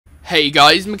Hey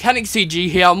guys, Mechanic CG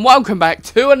here, and welcome back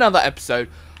to another episode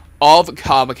of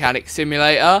Car Mechanic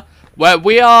Simulator, where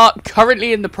we are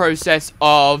currently in the process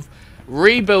of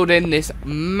rebuilding this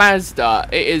Mazda.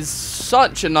 It is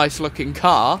such a nice looking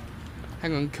car.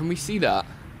 Hang on, can we see that?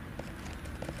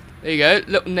 There you go,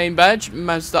 little name badge,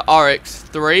 Mazda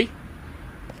RX-3.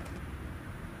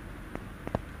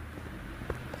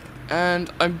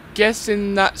 And I'm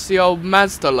guessing that's the old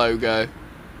Mazda logo.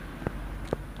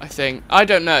 I think. I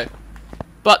don't know.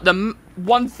 But the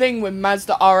one thing with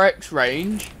Mazda RX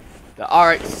range, the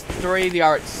RX-3, the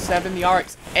RX-7, the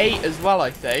RX-8 as well, I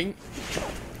think,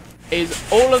 is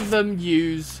all of them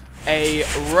use a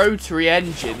rotary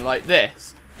engine like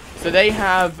this. So they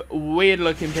have weird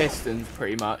looking pistons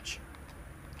pretty much.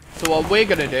 So what we're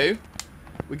going to do,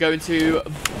 we're going to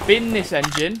bin this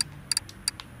engine.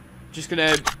 Just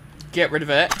going to get rid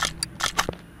of it.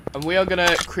 And we are going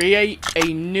to create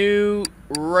a new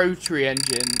rotary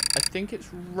engine. I think it's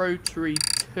rotary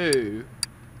 2.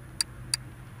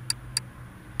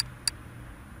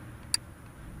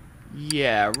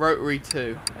 Yeah, rotary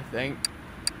 2, I think.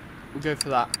 We'll go for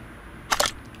that.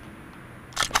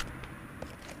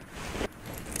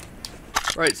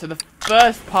 Right, so the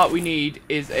first part we need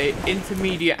is a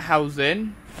intermediate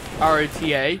housing,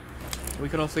 ROTA. We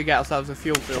can also get ourselves a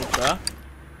fuel filter.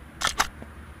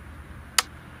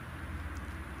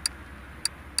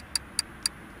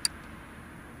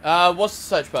 What's the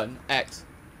search button? X.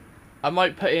 I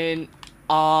might put in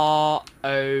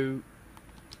R-O-T.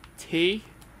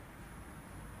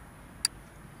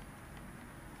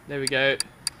 There we go.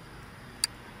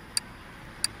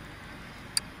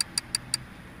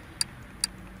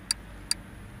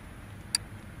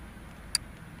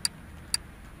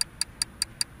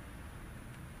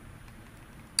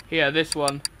 Here, this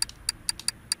one.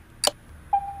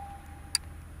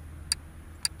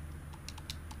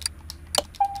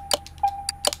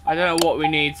 I don't know what we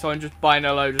need, so I'm just buying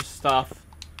a load of stuff.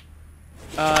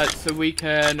 So we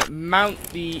can mount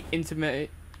the intermediate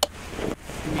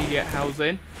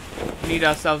housing. We need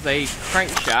ourselves a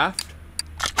crankshaft.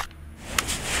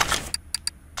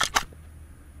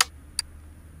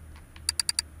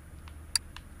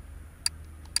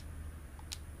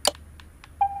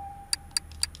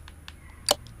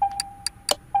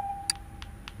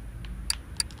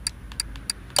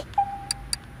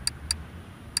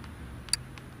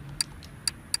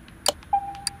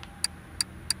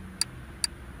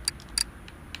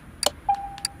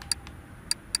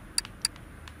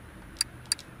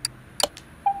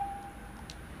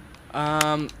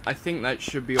 I think that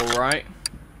should be alright.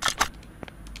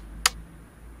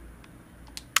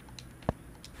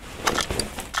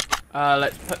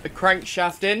 Let's put the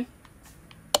crankshaft in.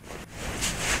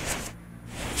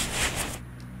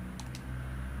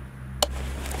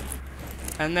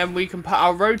 And then we can put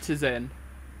our rotors in.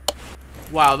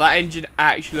 Wow, that engine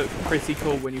actually looks pretty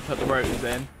cool when you put the rotors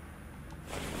in.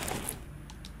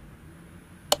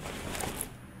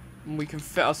 And we can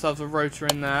fit ourselves a rotor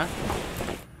in there.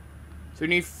 So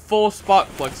we need 4 spark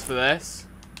plugs for this.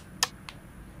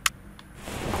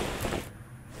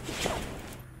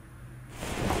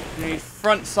 We need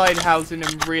front side housing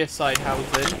and rear side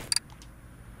housing.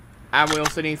 And we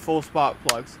also need 4 spark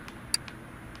plugs.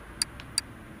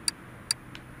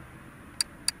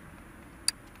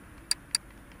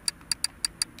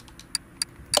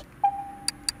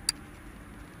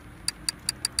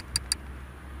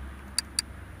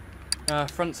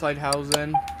 Front side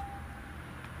housing.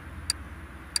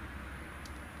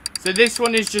 So this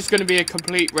one is just going to be a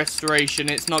complete restoration.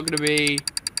 It's not going to be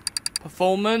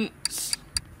performance.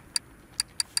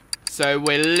 So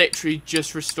we're literally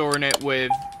just restoring it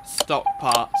with stock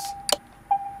parts.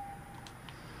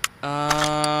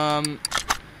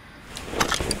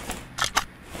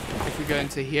 If we go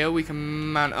into here, we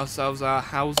can mount ourselves our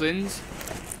housings.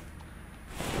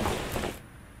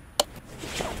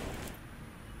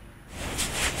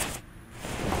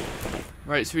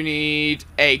 Right, so we need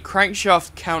a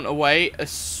crankshaft counterweight, a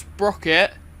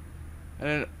sprocket, and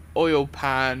an oil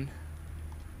pan.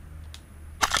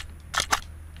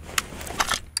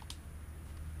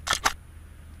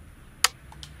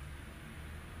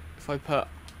 If I put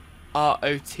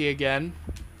ROT again,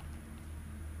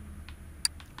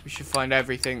 we should find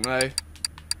everything though.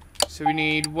 So we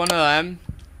need one of them.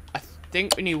 I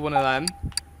think we need one of them.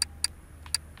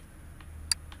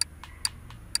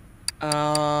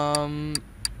 I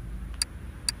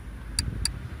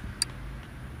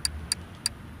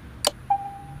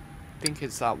think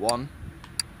it's that one.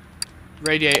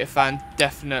 Radiator fan,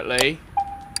 definitely.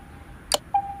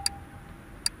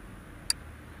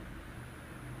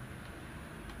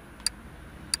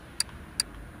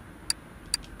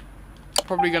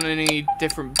 probably going to need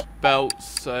different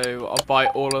belts, so I'll buy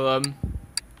all of them.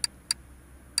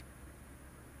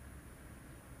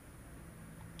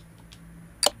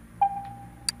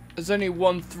 There's only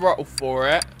one throttle for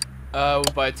it. We'll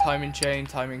buy a timing chain,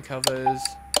 timing covers,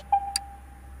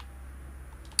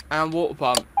 and water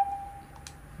pump.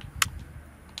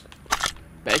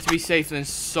 Better to be safe than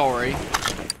sorry.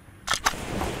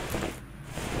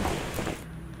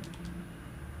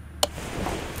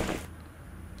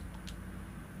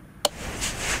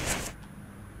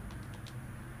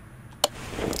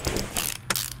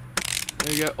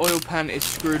 There we go, oil pan is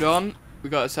screwed on. We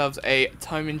got ourselves a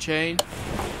timing chain.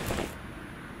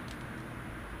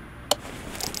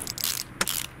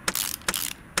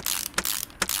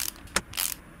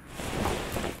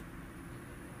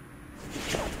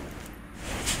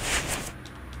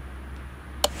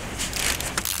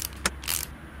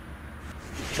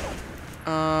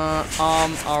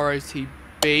 Arm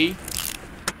ROTB.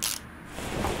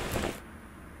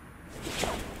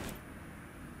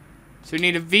 So we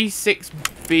need a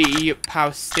V6B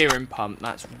power steering pump.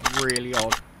 That's really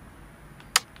odd.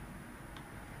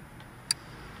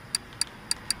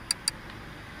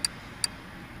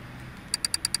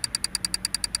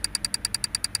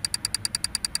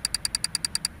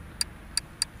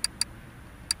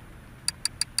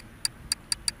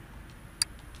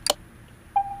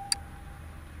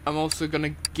 I'm also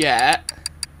gonna get...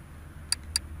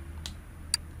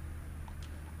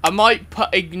 I might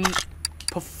put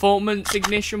performance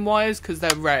ignition wires because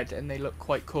they're red and they look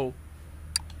quite cool.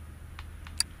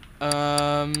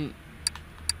 Oh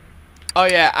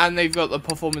yeah, and they've got the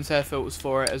performance air filters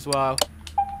for it as well.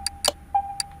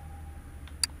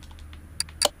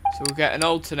 So we'll get an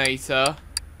alternator.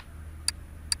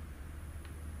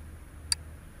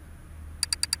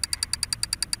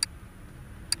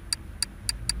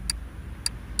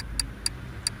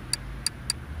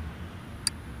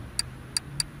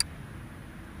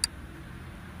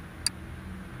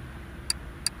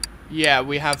 Yeah,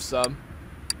 we have some.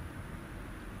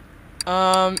 It's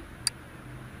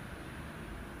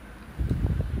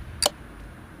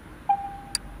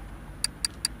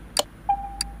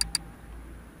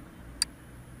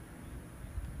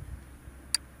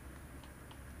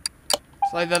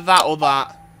either that or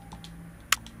that.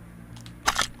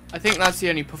 I think that's the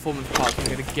only performance parts I'm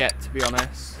gonna get, to be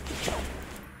honest.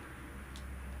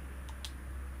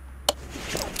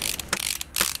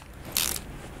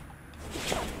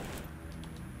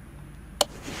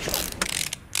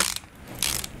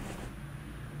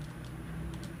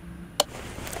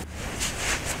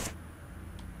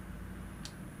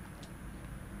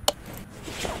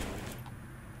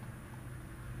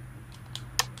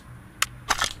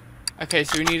 Okay,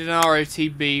 so we need an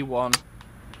ROTB one,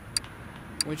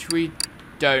 which we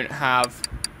don't have.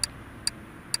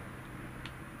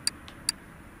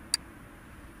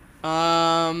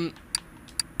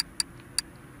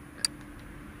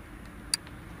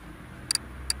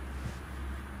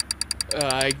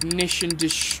 Ignition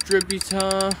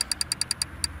distributor.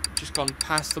 Just gone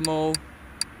past them all.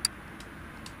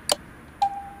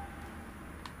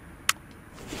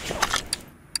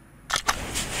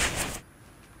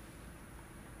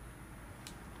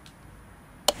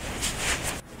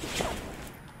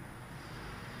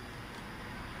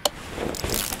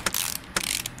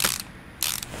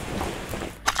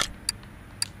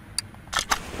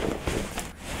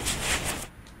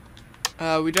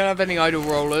 We don't have any idle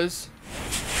rollers.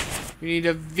 We need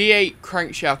a V8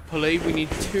 crankshaft pulley. We need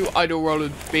 2 idle roller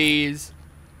Bs.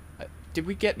 Did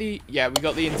we get the... Yeah, we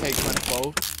got the intake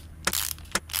manifold.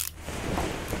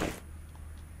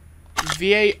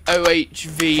 V8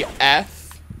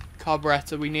 OHVF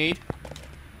carburetor we need.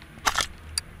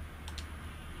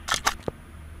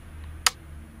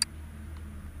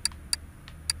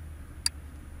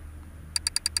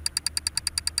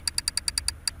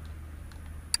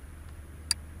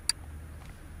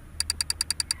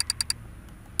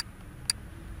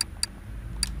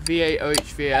 V8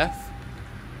 OHVF.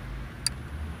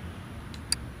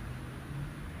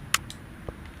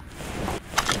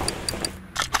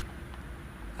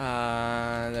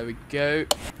 There we go.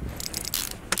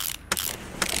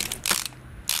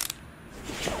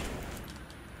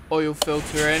 Oil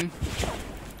filter in.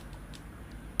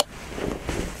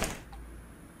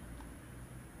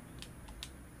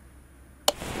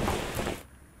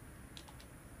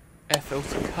 Air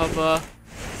filter cover.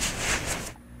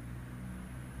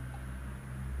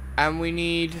 And we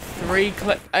need 3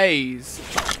 clip A's.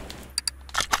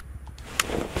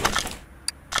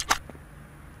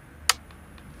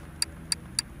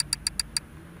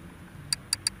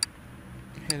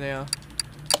 Here they are.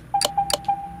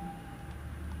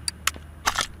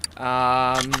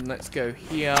 Let's go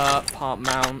here, part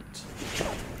mount.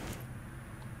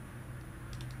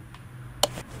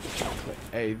 Click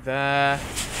A there.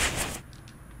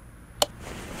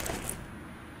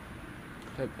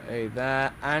 Clip A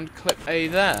there, and clip A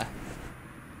there.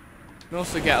 We can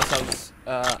also get ourselves,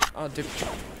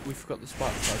 we forgot the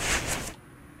spark plug.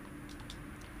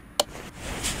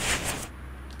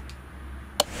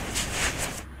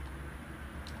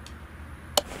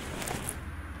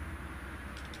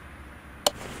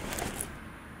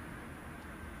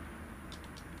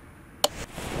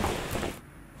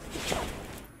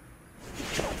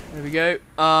 There we go.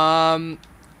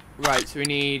 Right, so we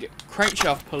need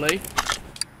crankshaft pulley.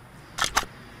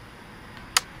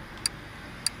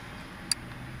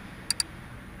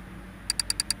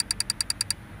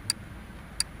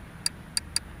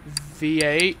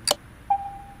 V8.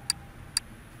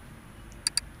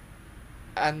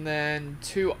 And then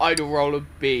 2 idle roller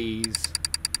Bs.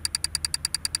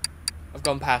 I've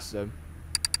gone past them.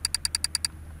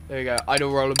 There we go,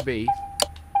 idle roller B.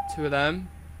 2 of them.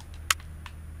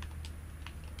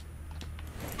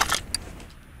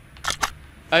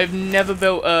 I've never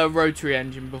built a rotary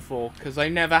engine before, because I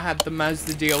never had the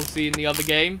Mazda DLC in the other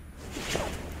game.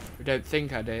 I don't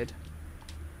think I did.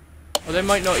 Or there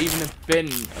might not even have been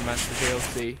a Mazda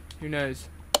DLC. Who knows?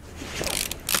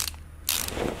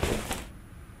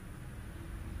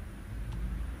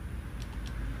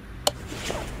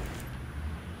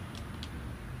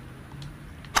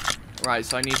 Right,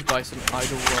 so I need to buy some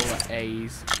idle roller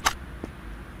A's.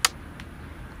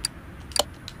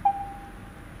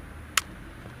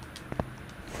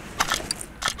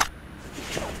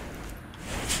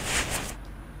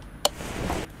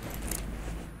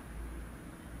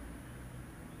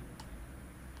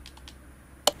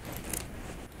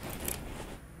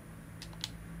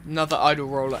 Another idle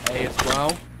roller A as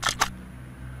well.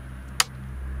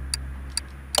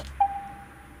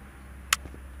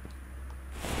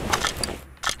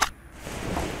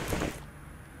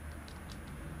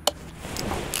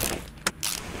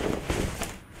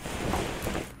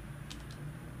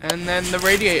 And then the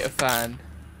radiator fan.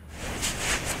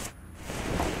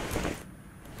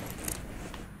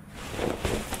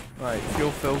 Right,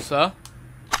 fuel filter.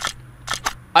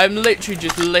 I'm literally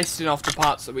just listing off the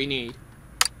parts that we need.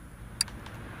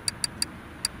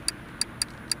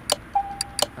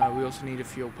 We also need a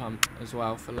fuel pump as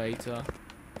well for later.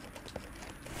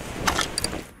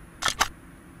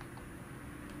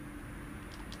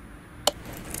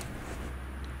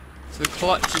 So the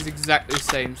clutch is exactly the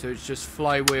same, so it's just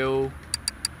flywheel,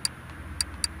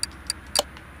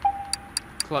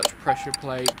 clutch pressure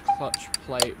plate,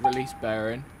 release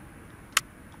bearing.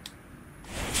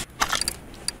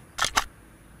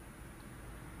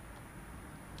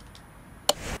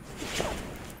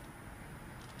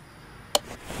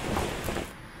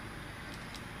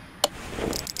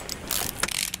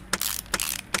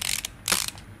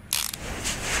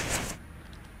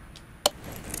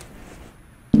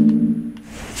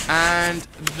 And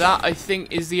that, I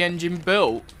think, is the engine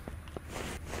built.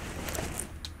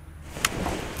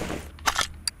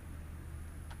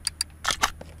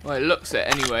 Well, it looks it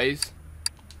anyways.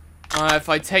 If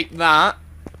I take that,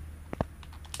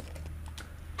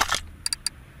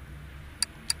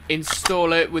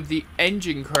 install it with the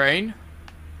engine crane,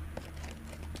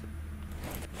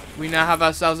 we now have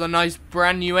ourselves a nice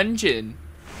brand new engine.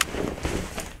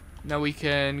 Now we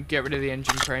can get rid of the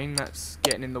engine crane, that's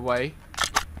getting in the way.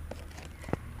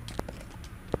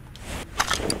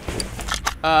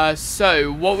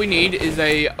 So what we need is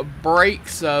a brake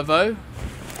servo,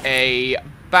 a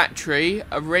battery,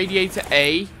 a radiator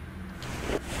A,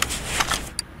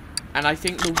 and I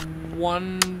think the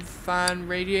 1 fan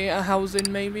radiator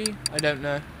housing maybe? I don't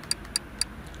know.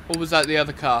 Or was that the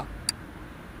other car?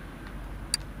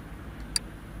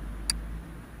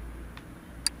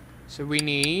 So we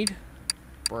need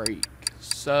brake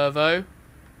servo.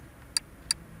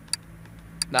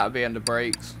 That would be under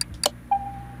brakes.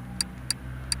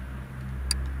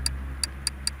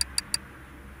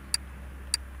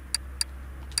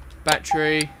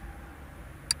 Battery.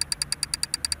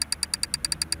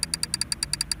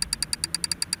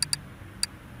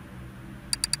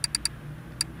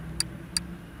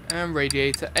 And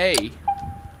radiator A.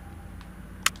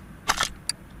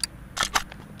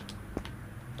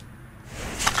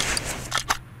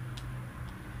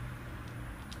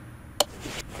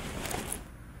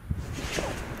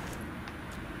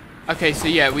 Okay, so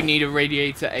yeah, we need a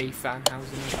radiator A fan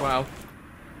housing as well.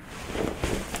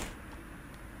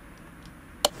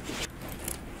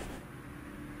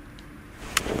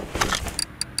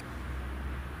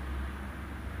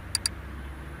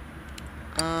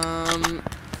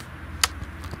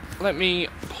 let me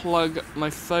plug my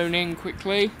phone in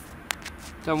quickly.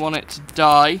 Don't want it to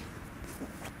die.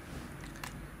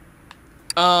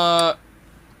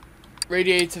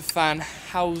 Radiator fan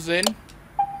housing.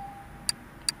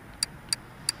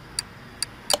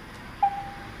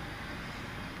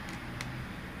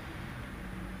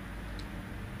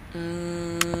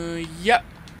 Yep.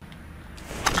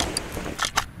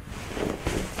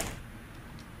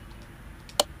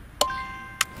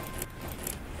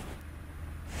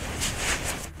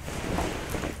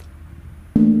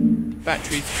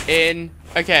 Batteries in.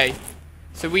 Okay.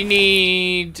 So we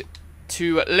need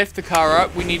to lift the car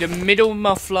up. We need a middle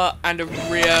muffler and a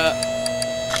rear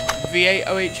V8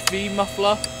 OHV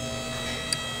muffler.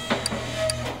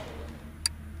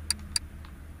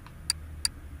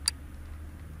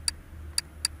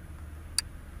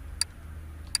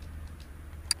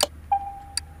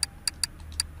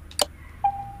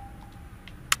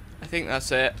 I think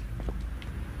that's it.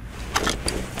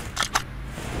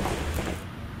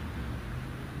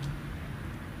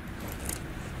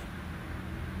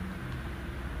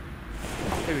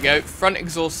 Here we go, front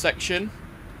exhaust section.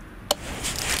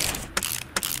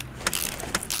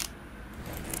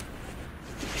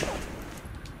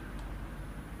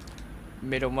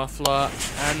 Middle muffler,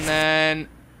 and then...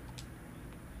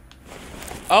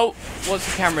 Oh, what's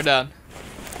the camera done?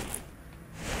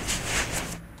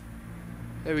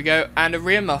 There we go, and a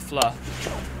rear muffler.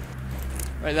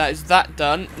 Right, that is that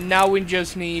done. Now we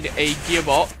just need a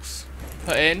gearbox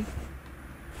put in.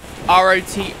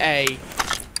 ROTA.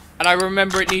 And I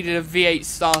remember it needed a V8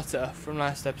 starter from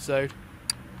last episode.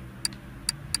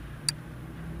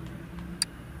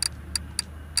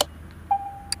 Do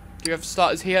you have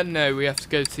starters here? No, we have to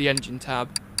go to the engine tab.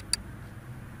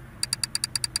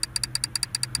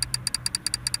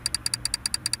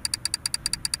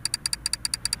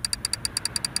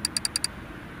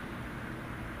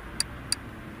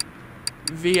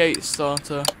 V8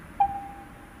 starter.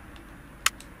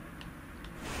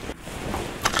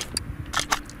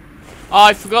 Oh,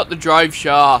 I forgot the drive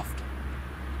shaft.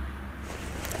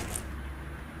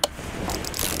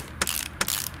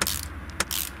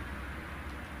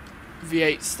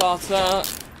 V8 starter.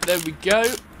 There we go.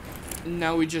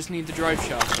 Now we just need the drive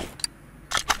shaft.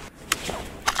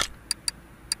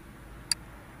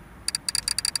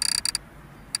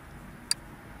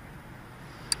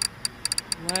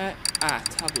 Where? Ah,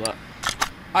 tablet.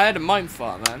 I had a mind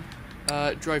fart, man.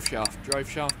 Drive shaft, drive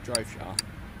shaft, drive shaft.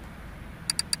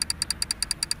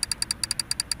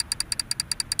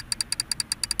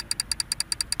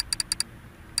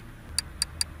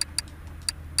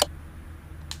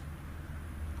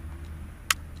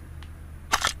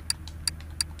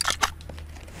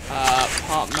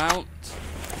 Part mount.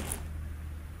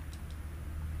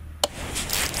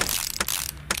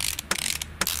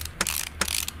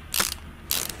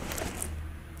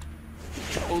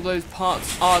 All those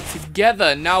parts are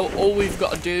together. Now all we've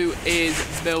got to do is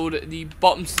build the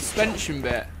bottom suspension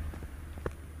bit.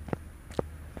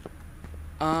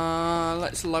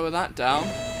 Let's lower that down.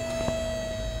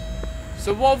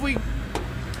 So what have we...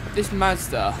 This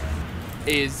Mazda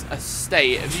is a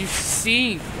state. Have you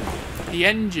seen the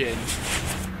engine?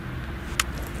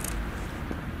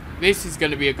 This is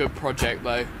going to be a good project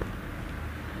though.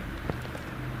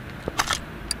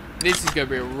 This is going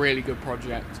to be a really good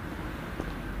project.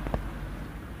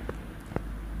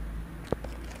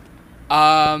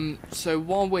 So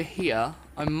while we're here,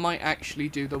 I might actually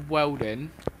do the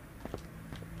welding.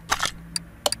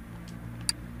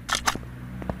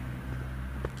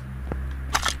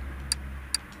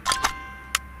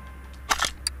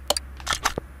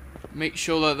 Make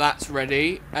sure that that's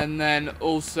ready, and then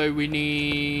also we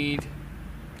need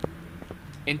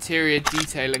interior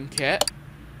detailing kit.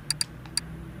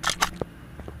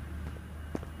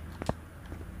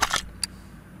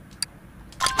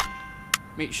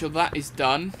 Make sure that is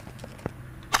done.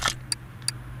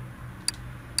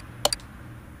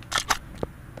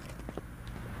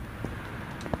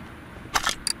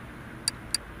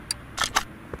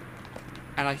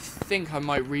 And I think I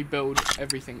might rebuild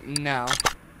everything now.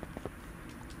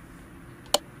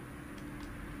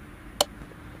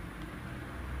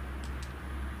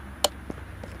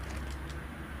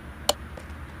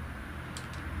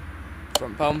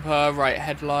 Front bumper, right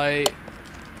headlight,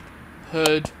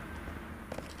 hood.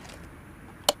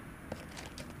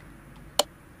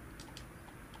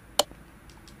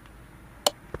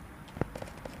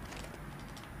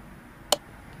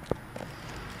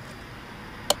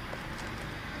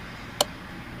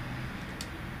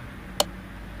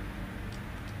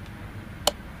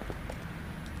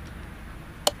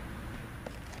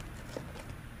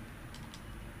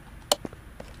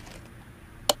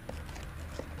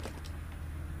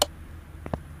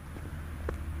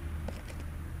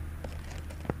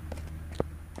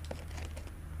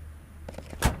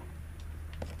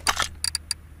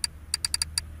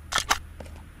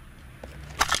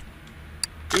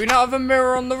 Do we not have a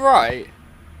mirror on the right?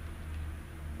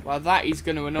 Well, that is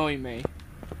going to annoy me.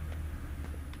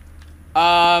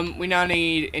 We now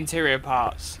need interior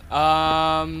parts.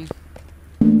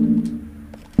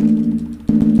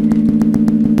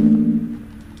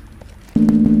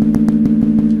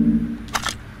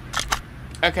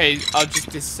 Okay, I'll just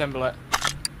disassemble it.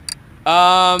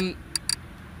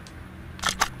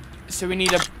 So we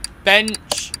need a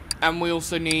bench, and we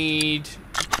also need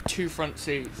 2 front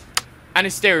seats. And a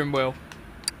steering wheel.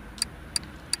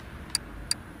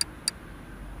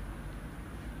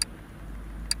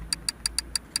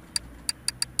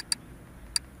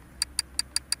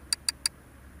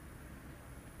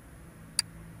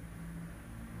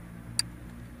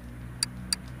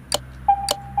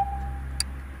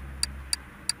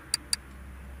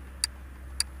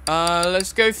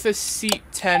 Let's go for seat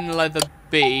 10 leather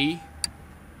B.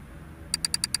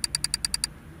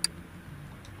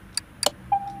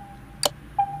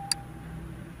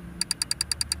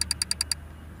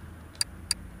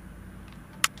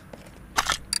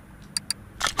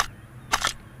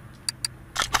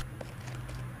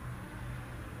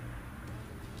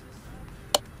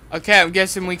 Okay, I'm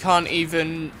guessing we can't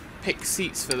even pick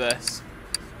seats for this.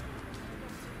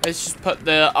 Let's just put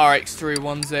the RX-3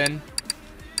 ones in.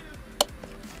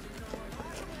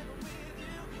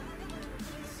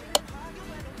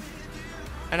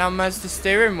 And our Mazda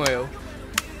steering wheel.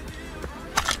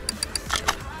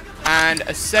 And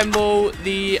assemble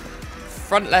the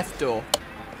front left door.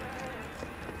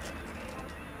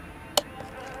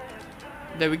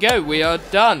 There we go, we are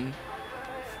done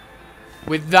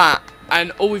with that.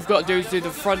 And all we've got to do is do the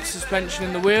front suspension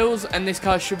and the wheels, and this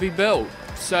car should be built.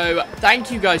 So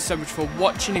thank you guys so much for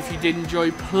watching. If you did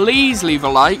enjoy, please leave a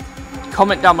like,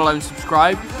 comment down below and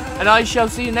subscribe. And I shall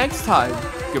see you next time.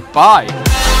 Goodbye.